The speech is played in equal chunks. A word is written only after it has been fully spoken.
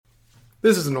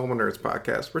This is a Normal Nerds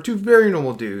podcast where two very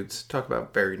normal dudes talk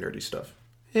about very nerdy stuff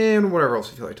and whatever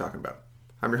else you feel like talking about.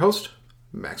 I'm your host,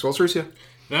 Maxwell Ceresia.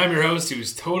 And I'm your host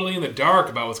who's totally in the dark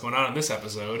about what's going on in this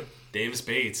episode, Davis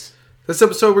Bates. This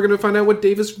episode, we're going to find out what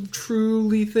Davis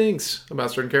truly thinks about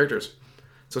certain characters.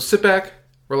 So sit back,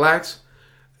 relax,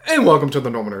 and welcome to the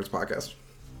Normal Nerds podcast.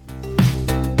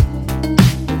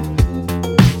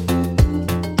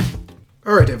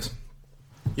 All right, Davis.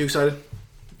 You excited?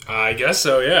 I guess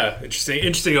so, yeah.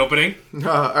 Interesting opening.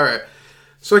 All right.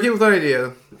 So I came with an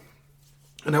idea,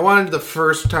 and I wanted the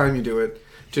first time you do it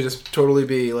to just totally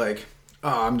be like,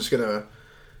 oh, I'm just going to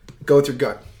go with your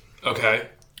gut. Okay.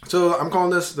 So I'm calling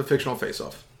this the Fictional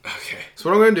Face-Off. Okay. So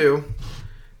what I'm going to do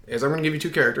is I'm going to give you two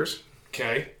characters.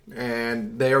 Okay.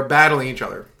 And they are battling each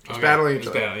other. Just battling each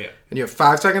other. Yeah. And you have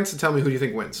 5 seconds to tell me who you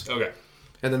think wins. Okay.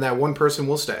 And then that one person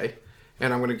will stay,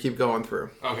 and I'm going to keep going through.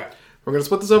 Okay. We're going to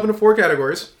split this up into 4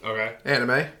 categories. Okay.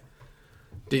 Anime,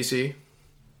 DC,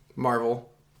 Marvel,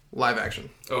 live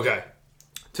action. Okay.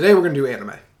 Today we're going to do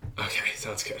anime. Okay,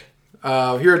 sounds good.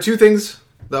 Here are 2 things,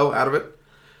 though, out of it.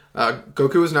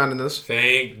 Goku is not in this.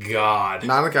 Thank God.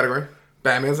 Not in the category.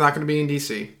 Batman's not going to be in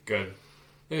DC. Good.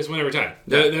 They just win every time.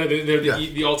 Yeah.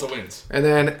 The Ulta wins. And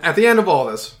then at the end of all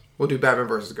this, we'll do Batman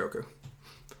versus Goku.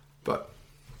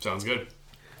 Sounds good.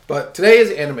 But today is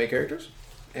anime characters.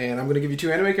 And I'm going to give you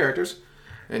 2 anime characters.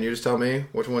 And you just tell me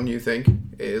which one you think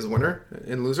is winner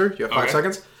and loser. You have 5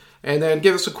 seconds. And then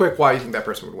give us a quick why you think that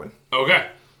person would win. Okay.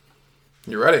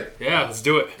 You ready? Yeah, let's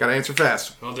do it. Gotta answer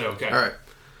fast. I'll do, okay. All right.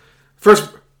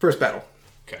 First battle.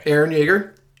 Okay. Eren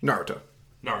Yeager, Naruto.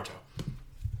 Naruto.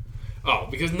 Oh,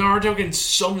 because Naruto can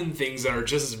summon things that are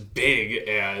just as big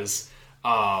as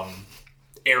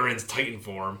Eren's Titan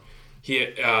form.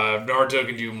 Naruto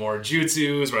can do more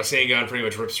jutsus. Rasengan pretty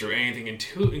much rips through anything,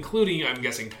 including, I'm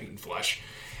guessing, Titan flesh.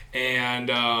 And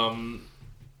overall,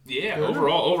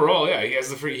 yeah,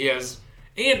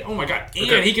 and oh my god,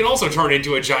 and he can also turn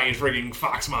into a giant frigging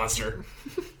fox monster.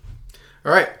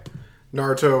 All right,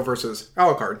 Naruto versus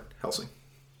Alucard, Hellsing.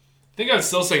 I think I'd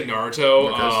still say Naruto.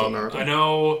 Okay, still Naruto. I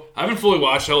know I haven't fully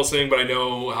watched Hellsing, but I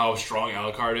know how strong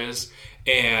Alucard is,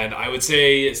 and I would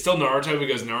say it's still Naruto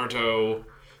because Naruto.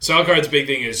 So Alucard's big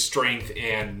thing is strength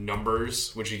and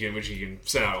numbers, which he can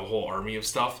send out a whole army of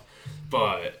stuff.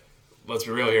 But let's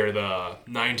be real here: the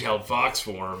nine-tailed fox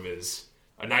form is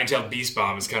a nine-tailed beast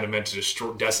bomb is kind of meant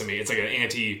to decimate. It's like an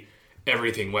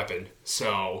anti-everything weapon.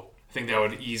 So I think that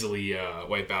would easily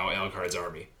wipe out Alucard's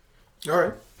army. All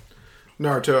right,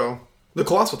 Naruto, the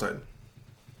Colossal Titan.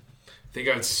 I think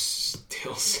I'd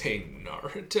still say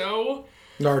Naruto.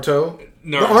 Naruto,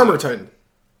 the Armor Titan.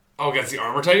 Oh, that's the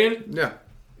Armor Titan? Yeah.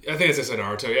 I think it's just a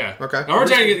Naruto, yeah. Okay.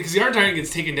 Because the Armor Titan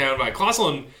gets taken down by Colossal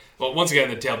and, well, once again,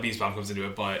 the Tailed Beast Bomb comes into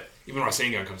it, but even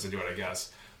Rasengan comes into it, I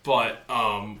guess. But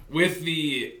with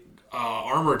the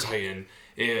Armor Titan,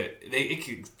 it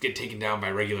could get taken down by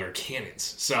regular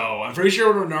cannons. So I'm pretty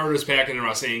sure what Naruto's packing in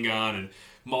Rasengan and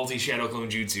multi-Shadow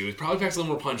Clone Jutsu, it probably packs a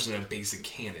little more punch than a basic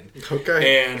cannon.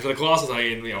 Okay. And for the Colossal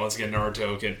Titan, once again,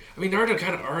 Naruto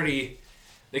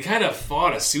they kind of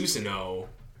fought a Susanoo,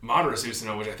 Madara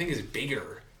Susanoo, which I think is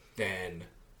bigger than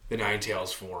the Nine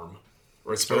Tails form.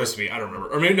 Or it's supposed to be, I don't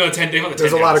remember. Or maybe, no, they fought the Ten There's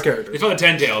Tails. a lot of characters. They fought the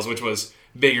Ten Tails, which was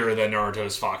bigger than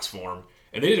Naruto's Fox form.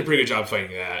 And they did a pretty good job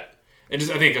fighting that. And I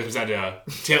think it comes down to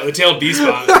the Tailed Beast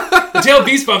Bomb. The Tailed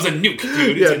Beast Bomb's a nuke,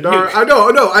 dude. It's a nuke. I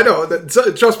know.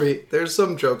 Trust me, there's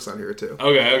some jokes on here, too.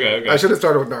 Okay. I should have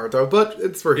started with Naruto, but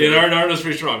it's for here. Yeah, Naruto's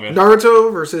pretty strong, man. Naruto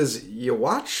versus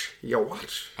Yhwach?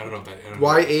 I don't know if that is.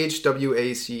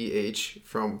 Yhwach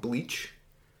from Bleach.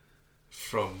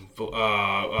 Is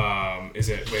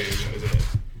it?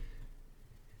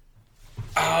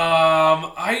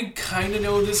 I kind of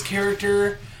know this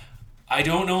character. I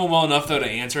don't know him well enough, though, to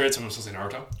answer it, so I'm going to say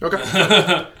Naruto. Okay.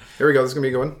 Here we go. This is going to be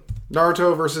a good one.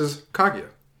 Naruto versus Kaguya.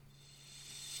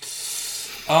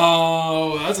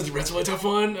 Oh, that's a really tough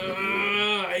one.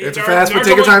 It's fast, but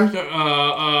take your time.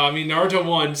 Naruto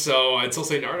won, so I'd still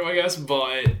say Naruto, I guess,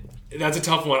 but that's a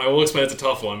tough one. I will explain it's a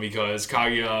tough one, because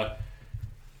Kaguya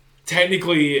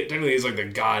technically is like the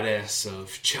goddess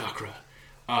of chakra.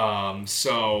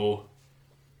 So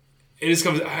it just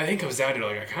comes down to,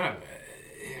 like,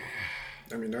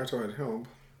 Naruto had help.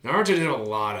 Naruto did a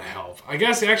lot of help. I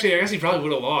guess he probably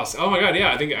would have lost. Oh my god,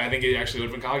 yeah, I think it actually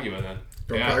would have been Kaguya then.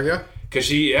 Kaguya? Because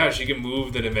she can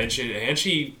move the dimension, and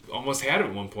she almost had it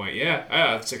at one point.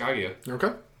 Yeah, it's Kaguya.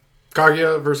 Okay.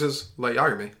 Kaguya versus Light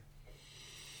Yagami.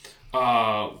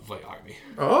 Light Yagami.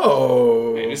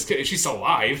 Oh. Man, she's still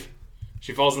alive.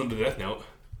 She falls into the Death Note.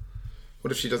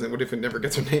 What if she doesn't? What if it never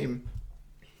gets her name?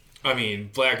 I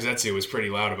mean, Black Zetsu was pretty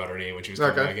loud about her name when she was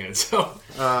coming back in. So,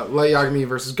 Light Yagami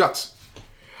versus Guts.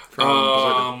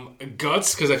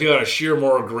 Guts, because I feel out of sheer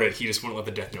moral grit, he just wouldn't let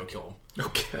the Death Note kill him.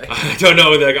 Okay. I don't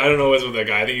know that. I don't know what's with that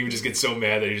guy. I think he would just get so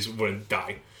mad that he just wouldn't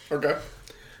die. Okay.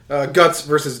 Guts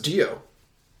versus Dio.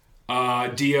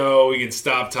 Dio, he can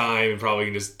stop time and probably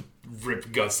can just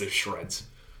rip Guts to shreds.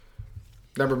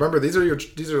 Now remember, these are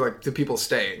like the people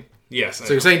staying. Yes.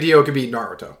 So you're saying Dio could beat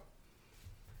Naruto?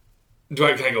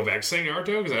 Can I go back to saying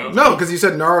Naruto? Because I don't. No, because you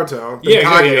said Naruto. Yeah,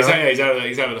 he's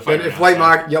out of the fight. And if Light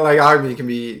Yagami can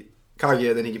beat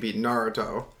Kaguya, then he can beat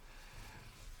Naruto.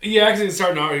 Yeah, because he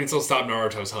can still stop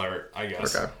Naruto's heart, I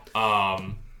guess. Okay.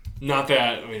 Not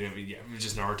that. I mean, yeah,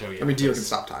 just Naruto. Yeah, Dio can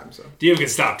stop time. So Dio can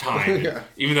stop time. Yeah.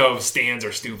 Even though stands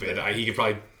are stupid, he could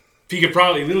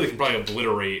probably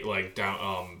obliterate like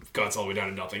down Guts all the way down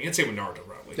to nothing. And same with Naruto,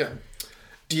 probably. Yeah.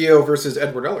 Dio versus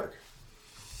Edward Elric.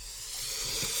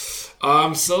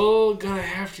 I'm still gonna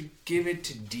have to give it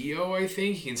to Dio. I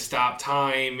think he can stop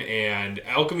time, and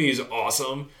alchemy is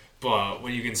awesome. But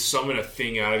when you can summon a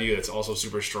thing out of you that's also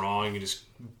super strong, you can just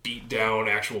beat down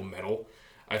actual metal.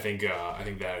 I think that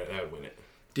would win it.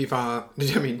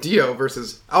 Dio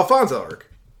versus Alfonso Elric.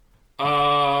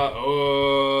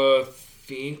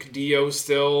 Think Dio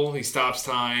still. He stops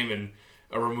time and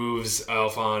removes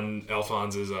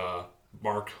Alphonse's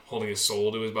mark holding his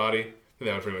soul to his body.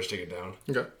 That would pretty much take it down.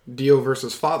 Okay. Dio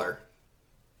versus Father.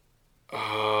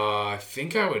 I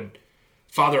think I would...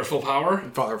 Father of full power?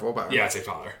 Father of full power. Yeah, I'd say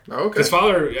Father. Okay. Because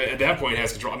Father, at that point,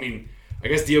 has control. I mean, I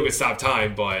guess Dio could stop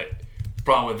time, but the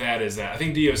problem with that is that I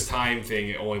think Dio's time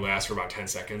thing only lasts for about 10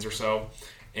 seconds or so.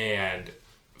 And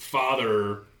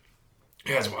Father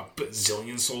has, what,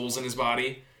 bazillion souls in his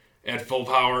body at full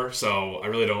power. So I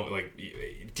really don't...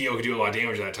 Dio could do a lot of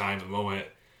damage at that time at the moment.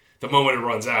 The moment it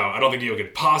runs out, I don't think Dio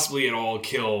could possibly at all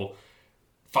kill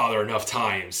Father enough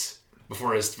times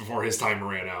before his time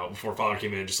ran out. Before Father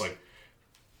came in and just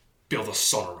build a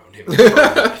sun around him.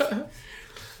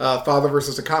 Father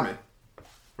versus Akame.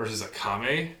 Versus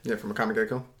Akame? Yeah, from Akame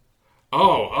Gecko.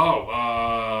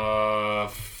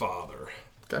 Father.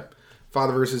 Okay.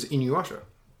 Father versus Inuyasha.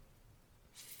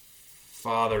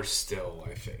 Father still,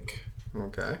 I think.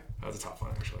 Okay. That's a tough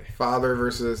one, actually. Father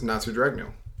versus Natsu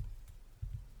Dragno.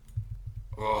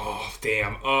 Oh,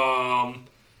 damn.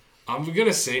 I'm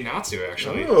gonna say Natsu,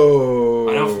 actually. Oh.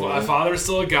 I know Father's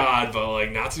still a god,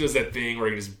 but Natsu does that thing where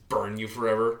he can just burn you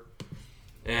forever.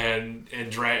 And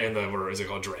what is it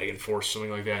called? Dragon Force, something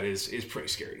like that is pretty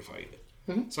scary to fight.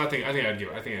 Mm-hmm. So I think I'd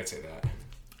say that.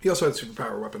 He also had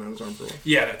superpower weapon on his arm for a while.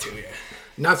 Yeah, that too, yeah.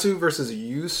 Natsu versus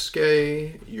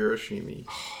Yusuke Urashi.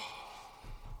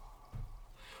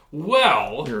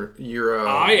 Well,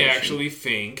 I actually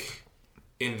think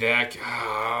in that...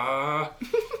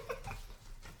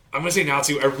 I'm going to say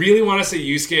Natsu. I really want to say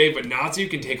Yusuke, but Natsu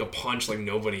can take a punch like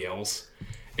nobody else.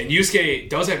 And Yusuke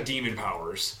does have demon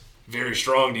powers. Very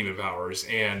strong demon powers.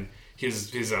 And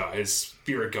his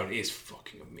spirit gun is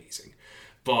fucking amazing.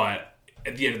 But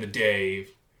at the end of the day...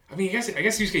 I mean, I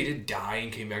guess Yusuke did die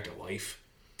and came back to life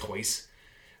twice.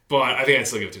 But I think I'd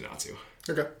still give it to Natsu.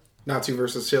 Okay. Natsu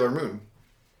versus Sailor Moon.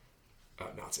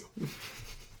 Natsu.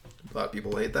 A lot of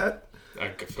people hate that.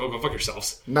 Go fuck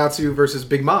yourselves. Natsu versus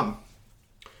Big Mom.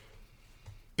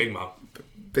 Big Mom.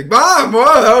 Big Mom!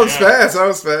 Whoa, that was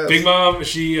fast. Big Mom,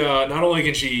 she not only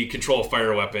can she control a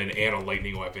fire weapon and a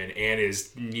lightning weapon and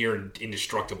is near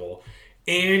indestructible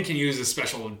and can use a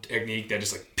special technique that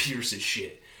just pierces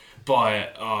shit.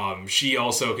 But she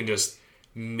also can just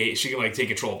take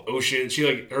control of ocean.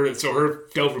 Her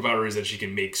favorite power is that she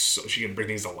can bring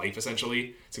things to life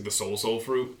essentially. It's like the soul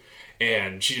fruit.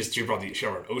 And she brought an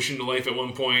ocean to life at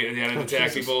one point and had to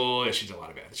attack people. And she did a lot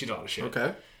of bad. She did a lot of shit.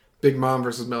 Okay. Big Mom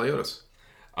versus Meliodas.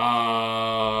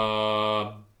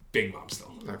 Big Mom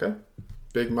still. Okay.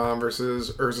 Big Mom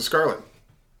versus Urza Scarlet.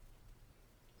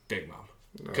 Big Mom.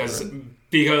 Because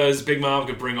Big Mom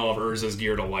could bring all of Urza's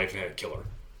gear to life and had to kill her.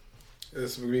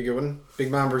 This would be a good one.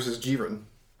 Big Mom versus Jiren.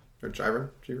 Or Jiren?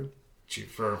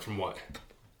 From what?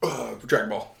 Dragon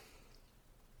Ball.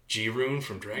 Jiren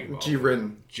from Dragon Ball.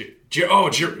 Jiren. Jiren.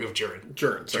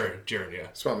 Jiren, yeah.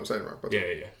 That's what I'm saying wrong.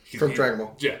 Yeah. From Dragon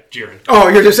Ball. Yeah, Jiren. Oh,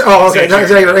 you're just... Oh, okay. That's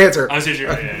your answer. I said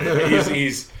Jiren,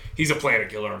 yeah. He's a planet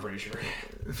killer, I'm pretty sure.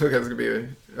 Okay, this is going to be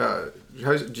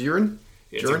how's it? Jiren?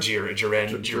 Yeah,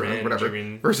 Jiren. Whatever.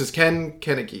 Jiren. Versus Ken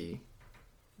Kaneki.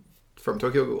 From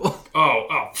Tokyo Ghoul.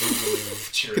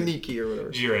 Kaneki or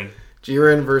whatever.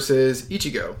 Jiren versus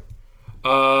Ichigo.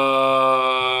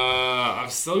 I'm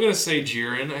still going to say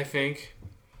Jiren, I think.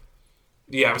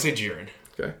 Yeah, I'm going to say Jiren.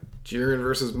 Okay. Jiren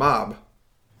versus Mob.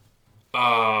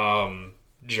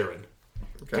 Jiren.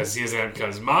 Okay.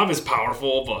 Because Mob is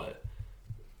powerful, but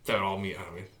that would all mean,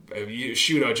 you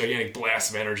shoot a gigantic blast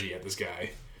of energy at this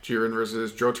guy. Jiren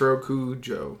versus Jotaro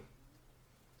Kujo.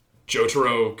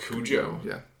 Jotaro Kujo.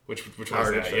 Yeah. Which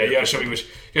one is that? Yeah. Show me which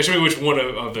one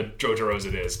of the Jotaros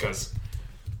it is, because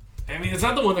I mean it's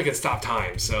not the one that can stop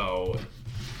time. So.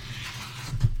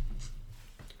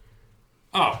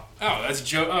 Oh, that's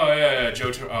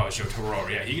Jotaro. Oh, Jotaro.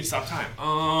 Yeah, he can stop time.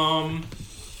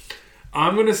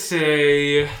 I'm gonna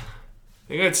say, I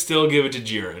think I'd still give it to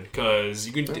Jiren, because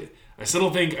you can. I still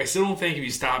don't think if you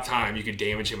stop time, you can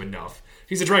damage him enough.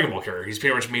 He's a Dragon Ball character. He's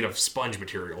pretty much made of sponge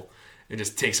material. It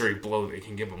just takes every blow that it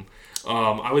can give him.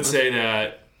 I would say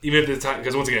that even at the time,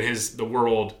 because once again, the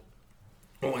world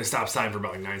only stops time for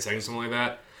about like 9 seconds, something like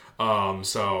that.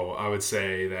 So I would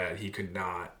say that he could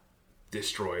not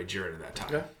destroy Jiren at that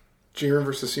time. Yeah. Jiren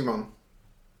versus Simon.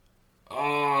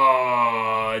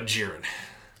 Jiren.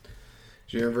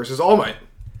 Jiren versus All Might.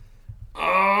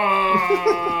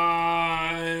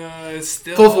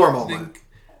 Full form All Might.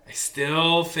 I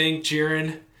still think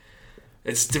Jiren.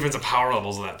 It's difference of power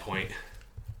levels at that point.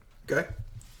 Okay.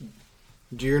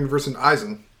 Jiren versus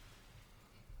Aizen.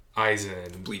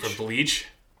 Bleach. For Bleach?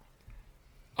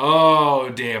 Oh,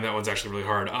 damn, that one's actually really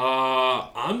hard.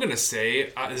 I'm going to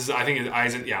say, I think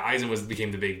Aizen, Aizen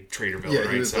became the big traitor villain,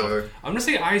 right? So I'm going to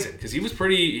say Aizen, because he was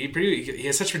he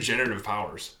has such regenerative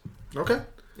powers. Okay.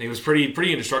 He was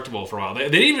pretty indestructible for a while. They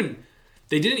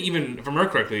didn't even, if I remember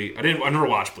correctly, I never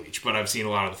watched Bleach, but I've seen a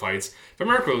lot of the fights. If I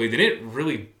remember correctly, they didn't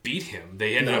really beat him.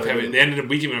 They ended up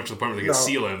weakening him up to the point where they could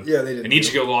seal him. Yeah, they did. And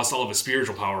Ichigo lost all of his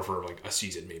spiritual power for like a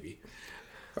season, maybe.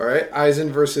 All right, Aizen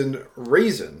versus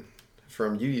Raisin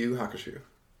from Yu Yu Hakusho.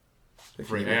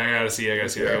 I gotta see. I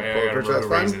gotta remember who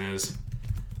Raisin is.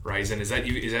 Raisin, is that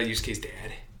Yusuke's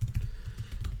dad?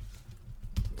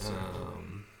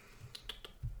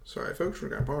 Sorry, folks, we're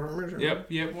gonna pause our mission. Yep,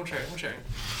 we'll check.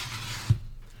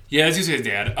 Yeah, it's Yusuke's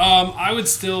dad. I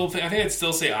think I'd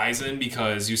still say Aizen,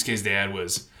 because Yusuke's dad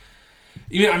was,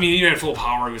 even at full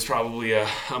power, he was probably a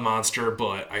monster.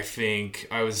 But I think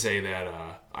I would say that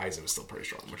Aizen was still pretty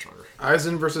strong, much stronger.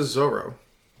 Aizen versus Zoro,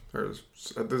 or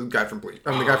the guy from Bleach.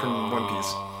 The guy from One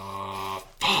Piece.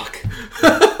 Fuck.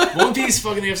 One Piece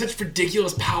they have such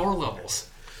ridiculous power levels.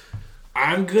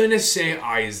 I'm gonna say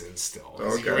Aizen still.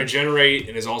 Okay. He can regenerate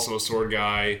and is also a sword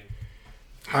guy.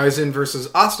 Aizen versus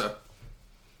Asta.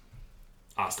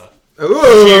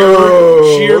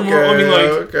 Oh, sheer okay, more. I mean,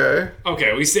 okay.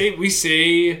 Okay, we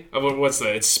say about what's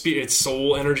that? It's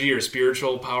soul energy or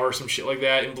spiritual power, some shit like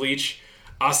that in Bleach.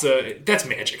 Asta, that's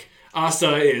magic.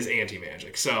 Asta is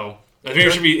anti-magic, so I think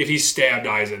it should be, if he stabbed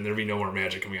Aizen, there'd be no more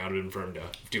magic coming out of him for him to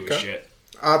do his shit.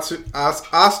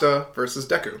 Asta versus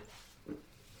Deku.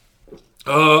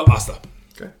 Asta.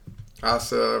 Okay.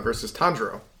 Asta versus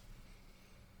Tanjiro.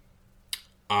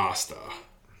 Asta.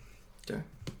 Okay.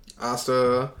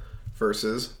 Asta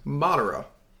versus Madara.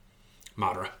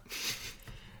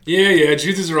 Yeah.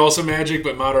 Jutsus are also magic,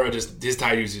 but Madara his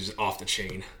taijutsu is off the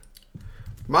chain.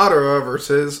 Madara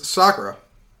versus Sakura.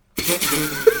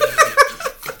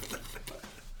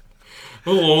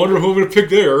 Oh, I wonder who I'm going to pick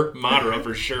there. Madara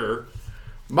for sure.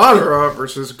 Madara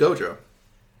versus Gojo.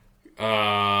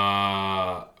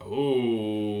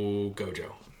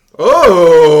 Gojo.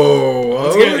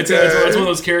 Oh, okay. It's one of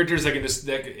those characters that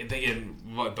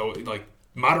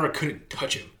Madara couldn't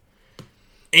touch him,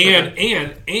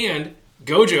 and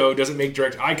Gojo doesn't make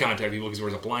direct eye contact with people because he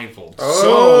wears a blindfold.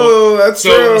 Oh, that's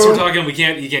true. So we're talking, he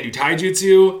can't do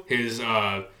taijutsu. His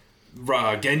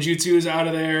genjutsu is out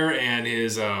of there, and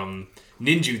his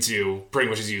ninjutsu pretty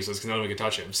much is useless because no one can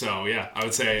touch him. So yeah, I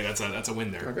would say that's a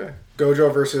win there. Okay.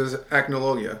 Gojo versus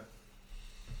Acnologia.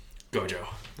 Gojo.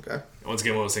 Okay. Once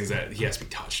again, one of those things that he has to be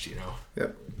touched,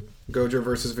 Yep. Gojo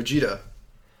versus Vegeta.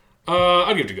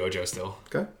 I'd give it to Gojo still.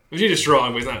 Okay. Vegeta's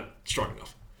strong, but he's not strong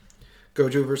enough.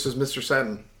 Gojo versus Mr.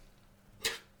 Saturn.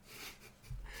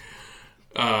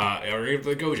 We're gonna give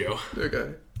it to Gojo.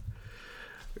 Okay.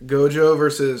 Gojo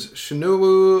versus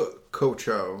Shinobu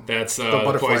Kocho. That's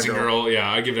the poison girl.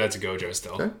 Yeah, I'd give that to Gojo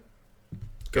still. Okay.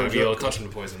 Gotta be able to touch him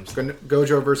to poison him.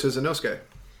 Gojo versus Inosuke.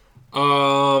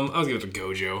 I'll give it to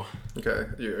Gojo. Okay,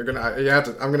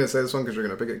 I'm gonna say this one because you're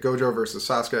gonna pick it. Gojo versus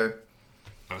Sasuke.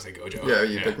 I would say Gojo. Yeah,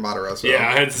 you picked Madara. So. Yeah,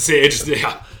 I had to say it.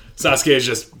 Sasuke is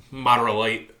just Madara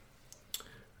light.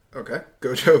 Okay,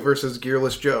 Gojo versus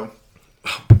Gearless Joe.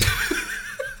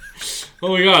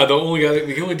 Oh my god,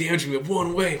 we can only damage me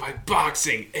one way, by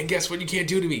boxing. And guess what you can't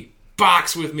do to me?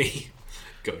 Box with me.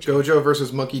 Gojo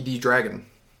versus Monkey D. Dragon.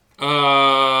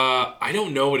 I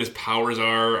don't know what his powers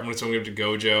are. I'm going to give it to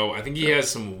Gojo. I think he has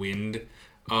some wind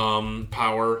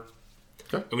power.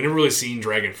 Okay. We've never really seen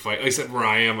Dragon fight. At least where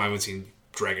I am, I haven't seen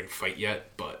Dragon fight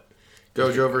yet. But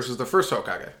Gojo versus the first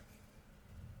Hokage.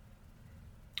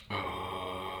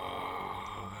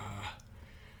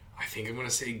 think I'm going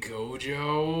to say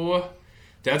Gojo.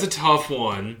 That's a tough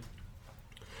one.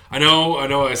 I know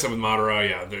I said with Madara,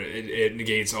 yeah, it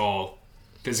negates all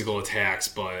physical attacks,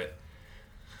 but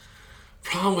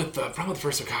problem with the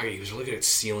first Hokage, he was really good at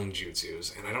sealing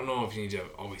jutsus, and I don't know if you need to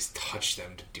always touch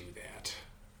them to do that.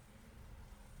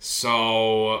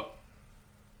 So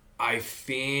I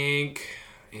think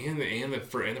and the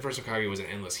first Hokage was an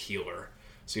endless healer,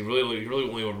 so you really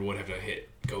only would have to hit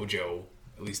Gojo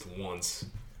at least once.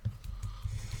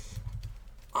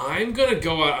 I'm gonna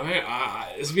go out.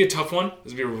 This would be a tough one.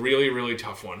 This would be a really, really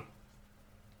tough one.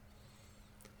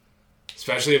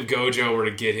 Especially if Gojo were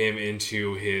to get him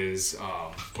into his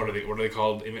what are they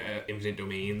called? Infinite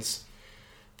domains.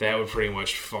 That would pretty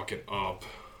much fuck it up.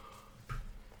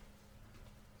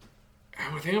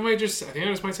 I think I just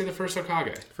might say the first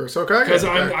Hokage. First Hokage?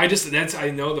 Because I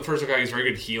know the first Hokage is very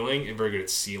good at healing and very good at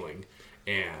sealing,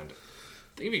 and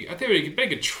I think we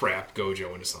could trap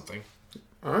Gojo into something.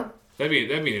 All right. That'd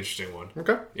be an interesting one.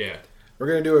 Okay. Yeah. We're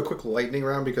going to do a quick lightning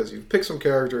round because you've picked some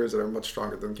characters that are much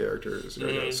stronger than characters.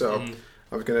 So I'm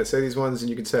going to say these ones and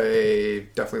you can say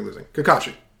definitely losing.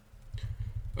 Kakashi.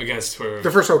 Against whoever.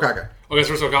 The first Hokage. Against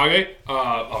first Hokage?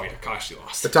 Kakashi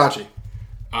lost. Itachi.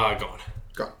 Gone.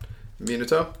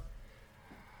 Minato.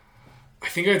 I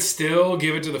think I'd still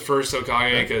give it to the first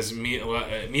Hokage because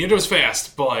Minato's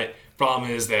fast, but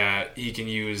problem is that he can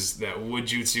use that wood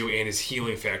jutsu and his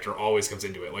healing factor always comes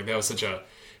into it. Like that was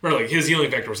his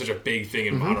healing factor was such a big thing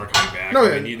in Madara coming back. No,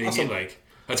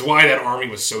 that's why that army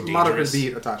was so dangerous. Madara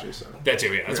beat Itachi, so that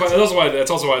too. Yeah, that's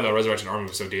also why the Resurrection Army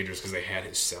was so dangerous because they had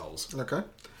his cells. Okay.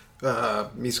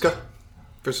 Misuka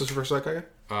versus the first Hokage.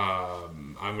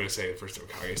 I'm gonna say the first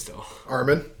Hokage still.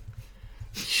 Armin.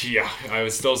 Yeah, I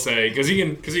would still say because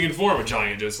he can form a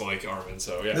giant just like Armin.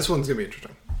 So yeah, this one's gonna be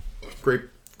interesting.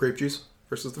 Grape juice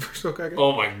versus the first Hokage.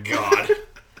 Oh my god!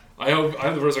 I hope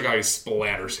the first Hokage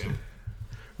splatters him.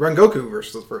 Rengoku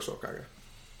versus the first Hokage.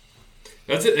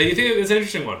 That's it. You think that's an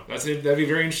interesting one? That'd be a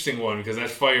very interesting one because that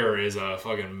fire is a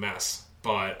fucking mess.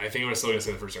 But I think I'm still gonna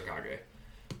say the first Hokage.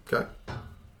 Okay.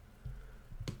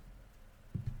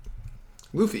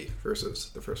 Luffy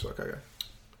versus the first Hokage.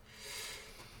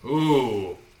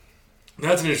 Ooh,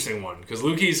 that's an interesting one because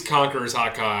Luffy's Conqueror's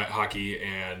Haki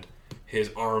and his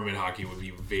armament Haki would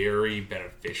be very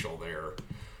beneficial there.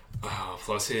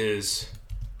 Plus his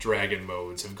dragon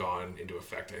modes have gone into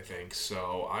effect, I think.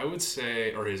 So I would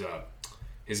say, or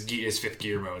his fifth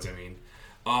gear modes. I mean,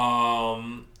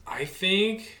 I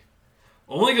think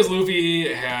only because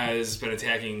Luffy has been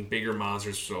attacking bigger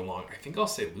monsters for so long. I think I'll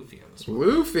say Luffy on this one.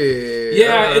 Luffy.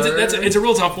 Yeah, it's a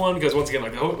real tough one because once again, I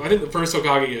think the first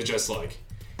Hokage is just like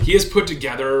he is put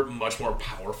together much more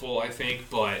powerful. I think,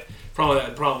 but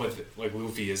problem with like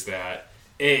Luffy is that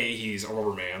he's a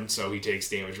rubber man, so he takes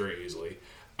damage very easily,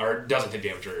 or doesn't take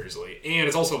damage very easily, and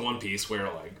it's also One Piece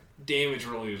where like damage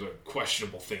really is a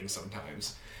questionable thing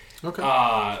sometimes. Okay.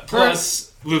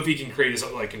 Plus, Luffy can create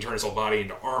can turn his whole body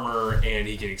into armor, and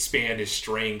he can expand his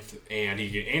strength, and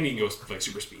he can go like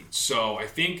super speed. So I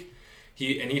think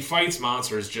he fights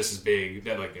monsters just as big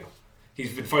that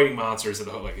he's been fighting monsters that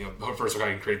first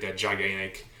Hokage can create that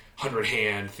gigantic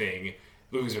 100-hand thing.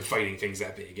 Luffy's been fighting things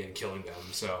that big and killing them.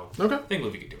 So okay. I think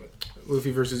Luffy can do it.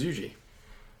 Luffy versus Yuji.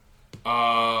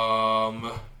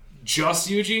 Just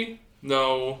Yuji?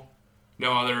 No.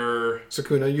 No other...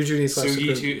 Sukuna. Yuji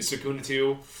Sukuna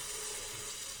too.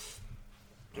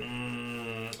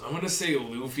 I'm going to say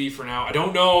Luffy for now. I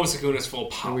don't know Sukuna's full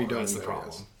power. That's the problem.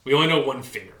 Yes. We only know one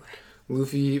finger.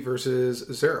 Luffy versus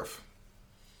Zeref.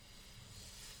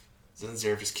 Doesn't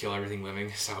Zeref just kill everything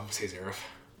living? So I'm going to say Zeref.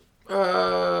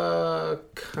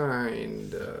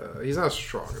 Kinda. He's not as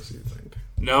strong as you think.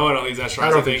 No, I don't think he's that strong.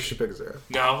 I don't think you should pick Zeref.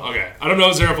 No, okay. I don't know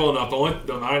Zeref well enough.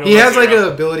 He has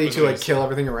an ability to kill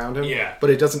everything around him. Yeah, but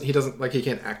he doesn't he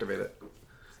can't activate it.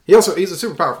 He's a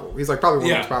super powerful. He's probably one of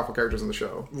the most powerful characters in the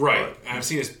show. Right. But, I've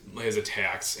seen his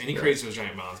attacks, and he creates those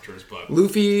giant monsters. But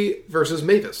Luffy versus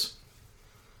Mavis.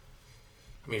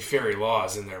 I mean, Fairy Law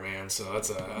is in there, man. So that's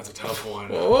a tough one.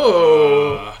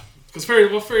 Whoa. Because Fairy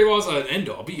Law is an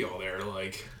end-all, be-all there.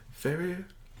 Like Fairy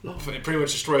Law. It pretty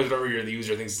much destroys whatever the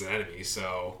user thinks is an enemy.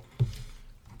 So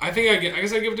I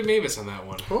guess I give it to Mavis on that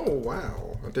one. Oh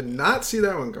wow! I did not see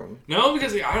that one going. No,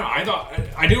 because I thought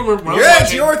I do remember when I was watching.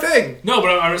 It's your thing. No,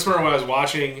 but I just remember when I was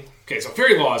watching. Okay, so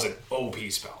Fairy Law is an OP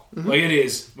spell. Mm-hmm. Like it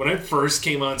is. When it first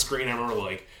came on screen, I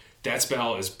remember that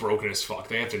spell is broken as fuck.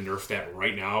 They have to nerf that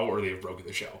right now, or they've broken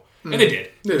the show. Mm-hmm. And they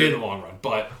did. They did in the long run,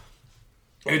 but.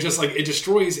 It just it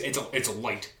destroys. It's a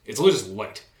light. It's literally just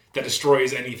light that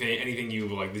destroys anything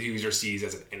the user sees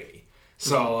as an enemy.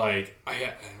 So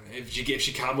if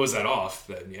she combos that off,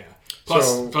 then yeah.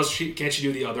 Plus, can't she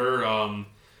do the other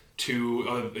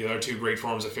the other two great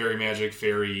forms of fairy magic,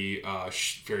 fairy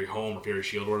home or fairy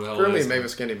shield, or whatever the hell Currently, it is.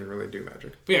 Mavis can't even really do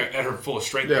magic. But yeah, at her full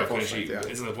strength, yeah, though, full strength, she? Yeah.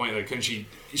 Isn't the point? Like, couldn't she?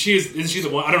 Isn't she the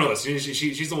one? I don't know this.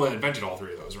 She's the one that invented all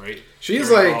three of those, right? She's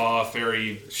fairy like law,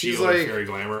 fairy shield, like fairy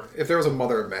glamour. If there was a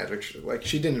mother of magic,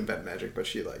 she didn't invent magic, but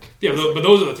she Yeah, but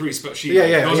those are the three. That's what I'm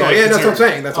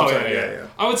saying. That's what I'm saying. Yeah.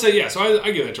 I would say So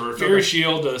I give it to her. Fairy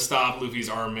shield to stop Luffy's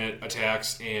armament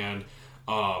attacks, and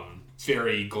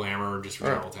fairy glamour just for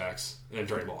general attacks, and then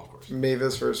Dragon Ball, of course.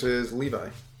 Mavis versus Levi.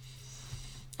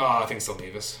 I think still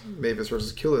Mavis. Mavis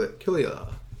versus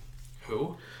Killia.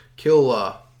 Who?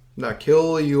 Killa. Not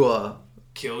Killua.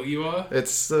 Killua?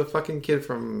 It's the fucking kid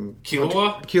from...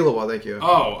 Killua? Killua, thank you.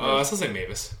 I still say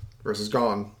Mavis. Versus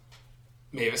Gon.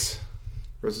 Mavis.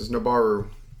 Versus Nabaru.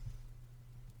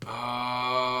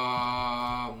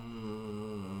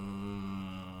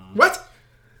 What?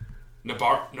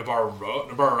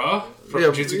 Nabara? From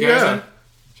Jujutsu Kaisen?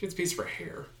 She has a piece of her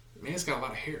hair. Mavis got a lot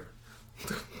of hair.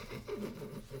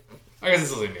 I guess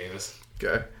it's still say Mavis.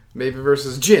 Okay. Mavis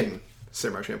versus Jin.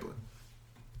 Samurai Champloo.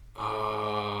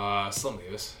 Still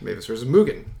Mavis. Mavis versus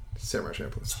Mugen. Samurai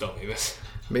Champloo. Still Mavis.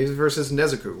 Mavis versus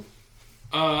Nezuko.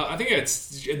 I think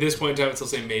it's at this point in time, I'd still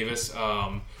say Mavis.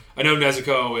 I know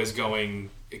Nezuko is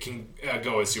going. It can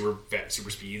go at super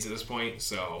speeds at this point,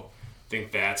 so I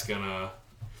think that's gonna.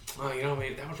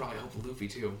 Maybe that would probably help Luffy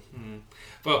too.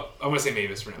 But I'm gonna say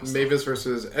Mavis for now. Mavis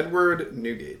versus Edward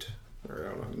Newgate. Or I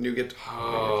don't know, Newgate.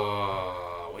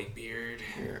 Whitebeard.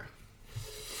 Yeah.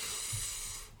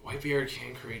 Whitebeard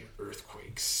can create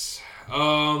earthquakes.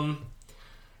 Whitebeard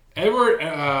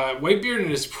in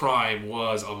his prime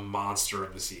was a monster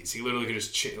of the seas. He literally could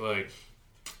just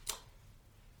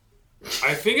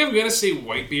I think I'm gonna say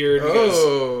Whitebeard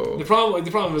because the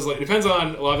problem is it depends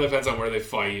on a lot of it depends on where they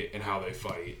fight and how they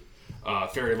fight.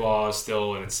 Fairy Law is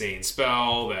still an insane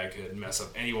spell that could mess up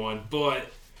anyone, but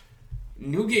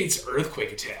Newgate's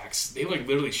earthquake attacks, they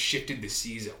literally shifted the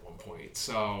seas at one point.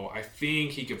 So I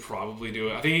think he could probably do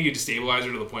it. I think he could destabilize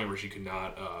her to the point where she could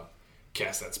not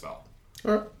cast that spell.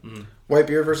 Alright.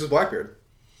 Whitebeard versus Blackbeard.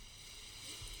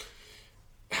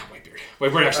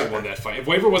 Whitebeard actually won that fight. If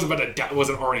Whitebeard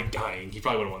wasn't already dying, he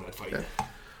probably would have won that fight. Okay.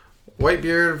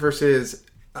 Whitebeard versus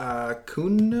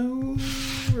Kuno? I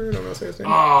don't know how to say his name.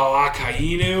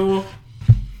 Akainu.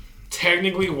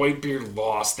 Technically, Whitebeard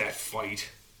lost that fight.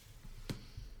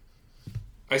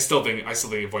 I still think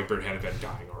if Whitebeard hadn't been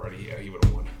dying already, yeah, he would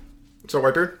have won. So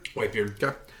Whitebeard? Whitebeard.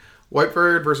 Okay.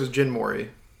 Whitebeard versus Jin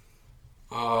Mori.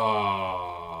 The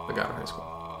guy in high school.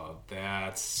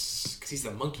 That's because he's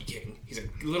the Monkey King. He's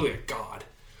literally a god.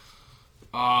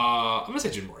 I'm gonna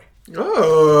say Jin Mori.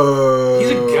 Oh,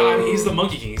 he's a god. He's the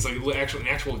Monkey King. He's an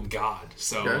actual god.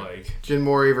 So Jin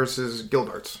Mori versus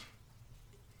Gildarts.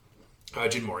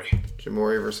 Jin Mori. Jin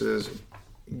Mori versus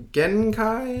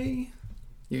Genkai.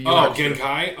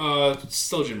 Genkai.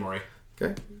 Still Jin Mori.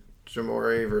 Okay. Jin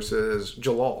Mori versus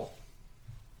Jalal.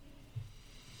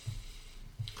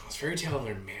 It's Fairy Tail and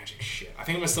their magic shit. I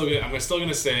think I'm still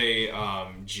gonna say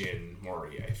Jin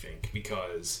Mori. I think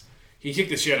because he kicked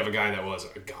the shit out of a guy that was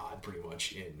a god pretty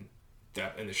much in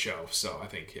the show. So I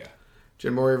think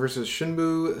Jin Mori versus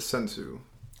Shinbu Sensu.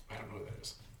 I don't know who that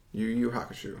is. Yu Yu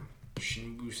Hakusho.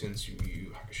 Shinbu Sensu Yu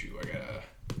Yu Hakusho. I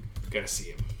gotta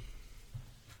see him.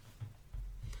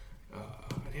 I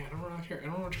don't really care. I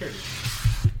don't really care.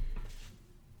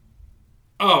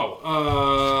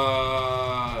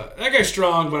 That guy's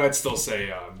strong, but I'd still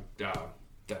say God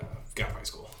of High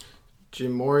School.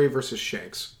 Jin Mori versus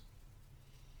Shanks.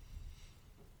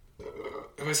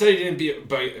 If I said he didn't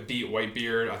beat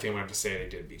Whitebeard, I think I'm gonna have to say they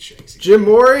did beat Shanks. Jin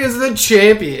Mori is the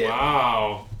champion.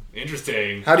 Wow,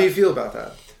 interesting. How do you feel about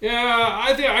that? Yeah,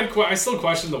 I think I still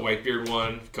question the Whitebeard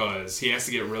one because he has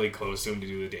to get really close to him to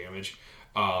do the damage.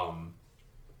 The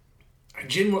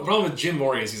problem with Jin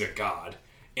Mori is he's a god,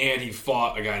 and he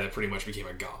fought a guy that pretty much became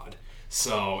a god,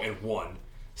 and won.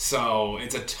 So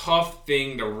it's a tough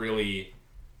thing to really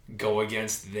go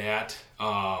against that.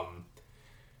 And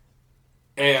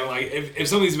if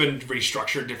something's been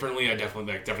restructured differently, I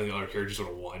definitely the other characters would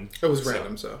have won. It was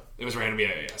random, so it was random,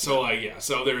 yeah. So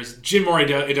so there's Jin Mori.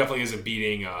 It definitely isn't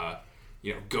beating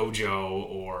Gojo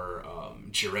or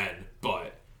Jiren,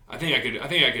 but I think I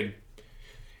could.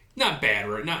 Not bad,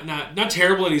 right? Not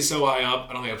terrible that he's so high up.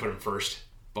 I don't think I put him first,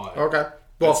 but okay.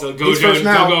 Well, so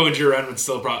Gojo and Jiren would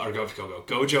still probably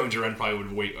Gojo and Jiren probably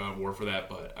would wait war for that,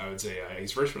 but I would say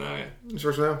he's first for now. Yeah, he's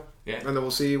first for now. Yeah, and then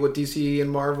we'll see what DC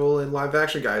and Marvel and live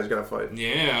action guys got to fight.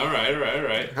 Yeah, all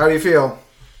right. How do you feel?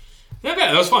 Not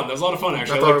bad. That was fun. That was a lot of fun,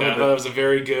 actually. I liked that. I thought it was a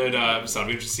very good episode.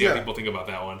 We should see how people think about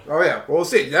that one. Oh, yeah. Well, we'll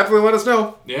see. Definitely let us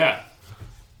know. Yeah.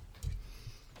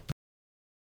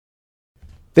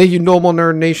 Thank you, Normal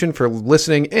Nerd Nation, for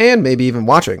listening and maybe even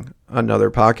watching another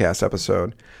podcast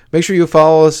episode. Make sure you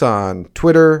follow us on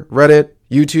Twitter, Reddit,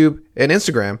 YouTube, and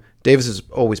Instagram. Davis is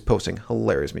always posting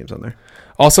hilarious memes on there.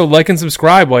 Also, like and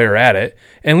subscribe while you're at it,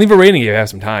 and leave a rating if you have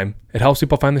some time. It helps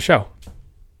people find the show.